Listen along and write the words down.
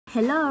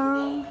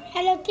Hello.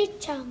 Hello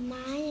teacher,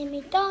 my name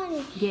is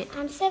Tony. Good.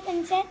 I'm 7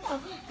 years old.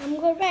 I'm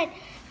great.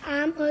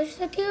 I'm a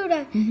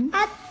student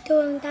at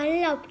Trường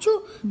Tân Lộc Chu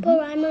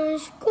Primary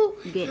School.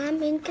 Good.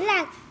 I'm in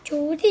class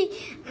 2D.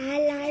 I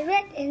like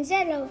red and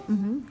yellow.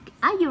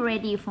 Are you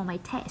ready for my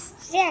test?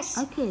 Yes.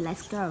 Okay,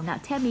 let's go. Now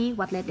tell me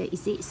what letter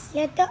is this?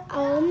 Letter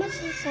O,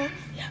 Mr. Sa.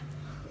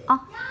 Oh,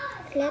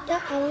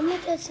 Letter O,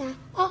 Mr. Sa.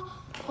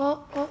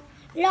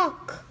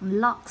 Lock.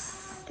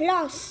 locks,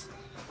 Gloss.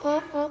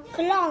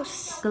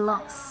 Gloss.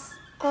 gloss.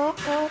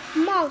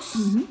 Mouse.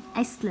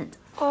 Excellent.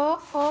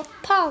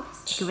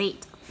 Pouch.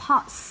 Great.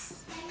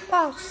 Pots.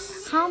 Pouch.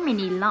 How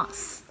many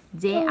locks?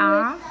 There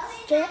are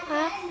There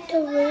are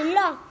 3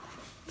 locks.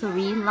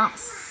 3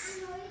 locks.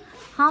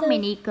 How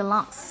many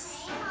clocks?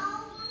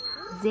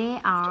 There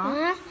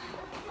are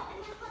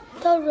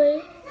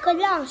 3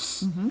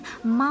 glass.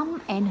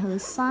 Mom and her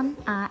son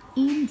are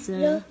in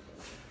the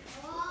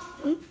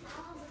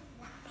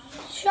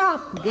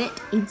Shop. Good,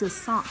 in the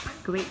shop.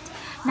 Great.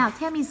 Now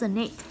tell me the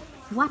next.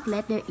 What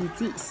letter is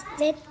this?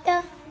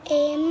 Letter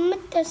M.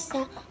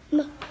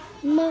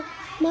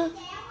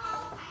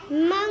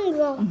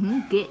 Mango.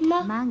 Good.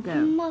 Mango.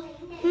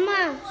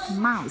 Mouse.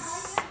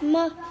 Mouse.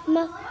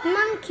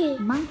 Monkey.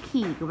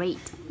 Monkey.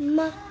 Great.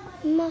 Mother.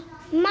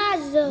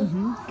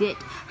 Good.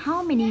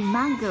 How many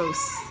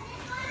mangoes?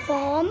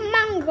 4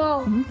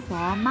 mango.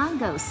 4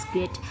 mangoes.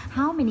 Good.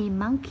 How many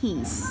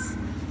monkeys?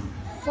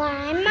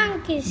 5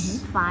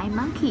 monkeys. 5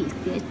 monkeys.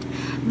 Good.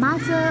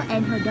 Mother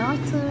and her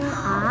daughter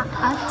are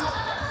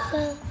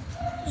The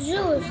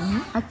zoo.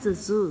 at the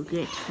zoo.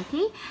 Good.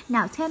 Okay.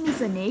 Now tell me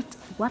the next.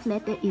 What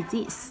letter is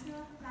this?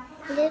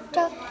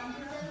 Letter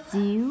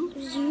Zoo.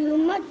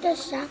 Mother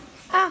sun.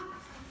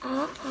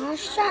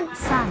 Sun.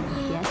 Sun.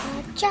 Yes.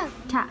 Chuck.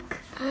 Tuck.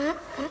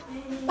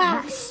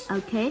 Bus.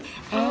 Okay.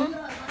 And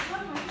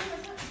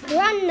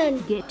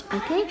Running. good.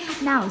 Okay.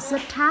 Now the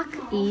tuck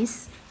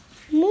is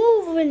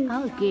Moving.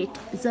 good.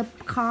 The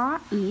car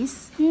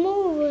is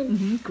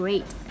Moving.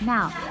 great.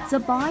 Now the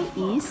boy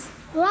is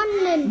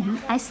Running.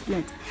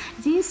 excellent.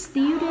 These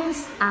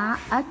students are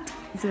at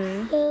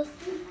the The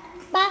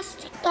bus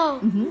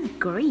stop.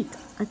 great,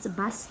 at the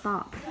bus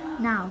stop.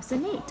 Now the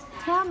next.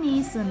 Tell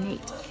me the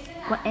next.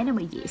 What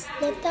animal is?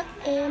 Letter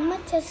M.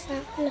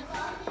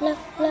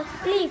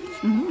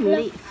 Leaf.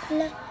 Leaf.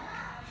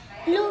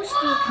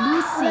 Lucy.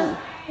 Lucy.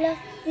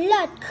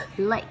 Luck.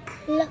 Lake.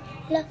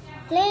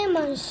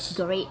 Lemons.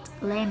 Great.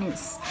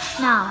 Lemons.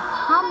 Now,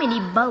 how many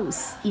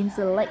boats in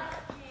the lake?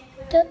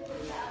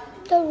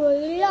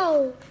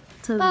 Low.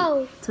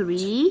 Bow.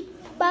 3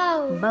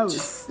 Bow.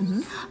 boats.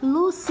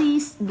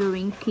 Lucy's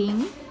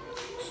drinking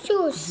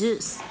Shoes.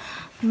 juice.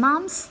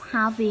 Mom's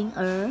having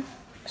a.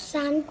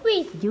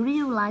 Sandwich. Do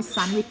you like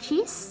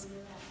sandwiches?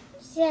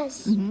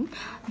 Yes.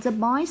 The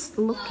boy's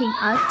looking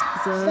at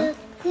the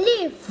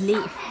Leaf.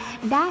 leaf.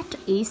 That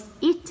is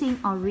eating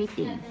or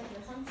reading.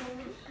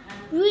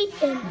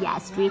 Written.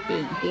 Yes,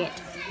 reading. Good.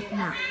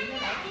 Now,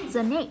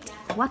 the next.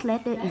 What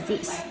letter is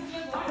this?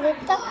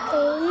 Letter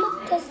M.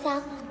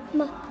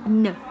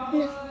 No.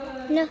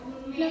 Nut.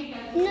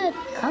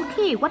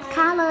 Okay, what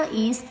color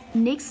is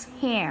Nick's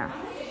hair?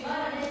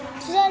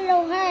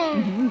 Yellow hair.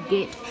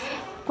 Good.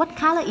 What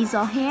color is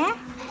your hair?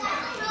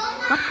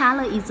 What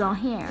color is your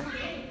hair?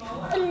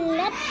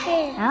 Black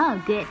hair.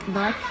 Oh, good.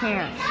 Black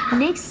hair.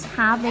 Nick's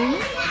having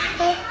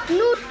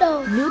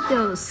Noodle.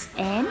 noodles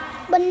and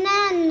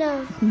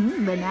Banana.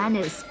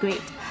 bananas.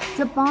 Great.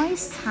 The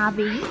boy's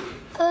having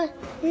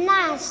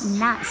Nuts.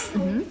 nuts.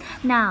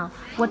 Now,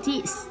 what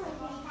is?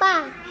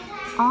 Bar.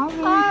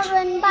 Orange.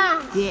 Orange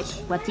bar. Good.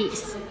 What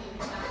is?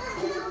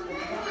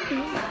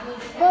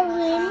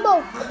 Green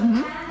book.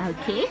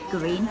 Okay,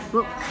 green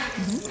book.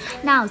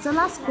 Now, the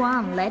last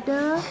one.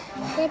 Letter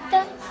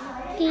Letter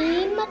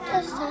T.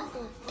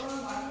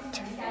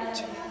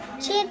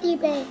 Teddy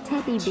bear.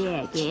 teddy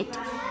bear. Good.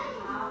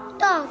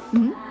 Dog.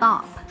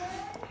 Top.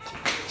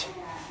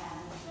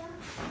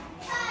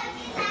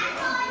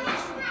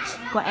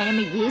 What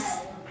animal is?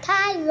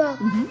 Tiger.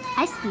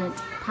 Excellent.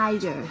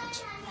 Tiger.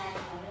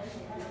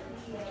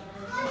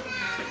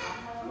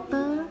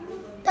 Bird.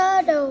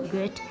 Turtle.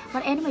 Good.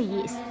 What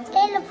animal is?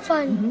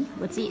 Elephant.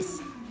 What's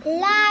this?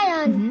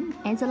 Lion.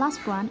 And the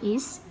last one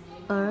is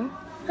a.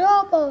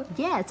 Robot.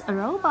 Yes, a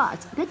robot.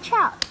 Good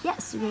job.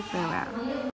 Yes, you did very well.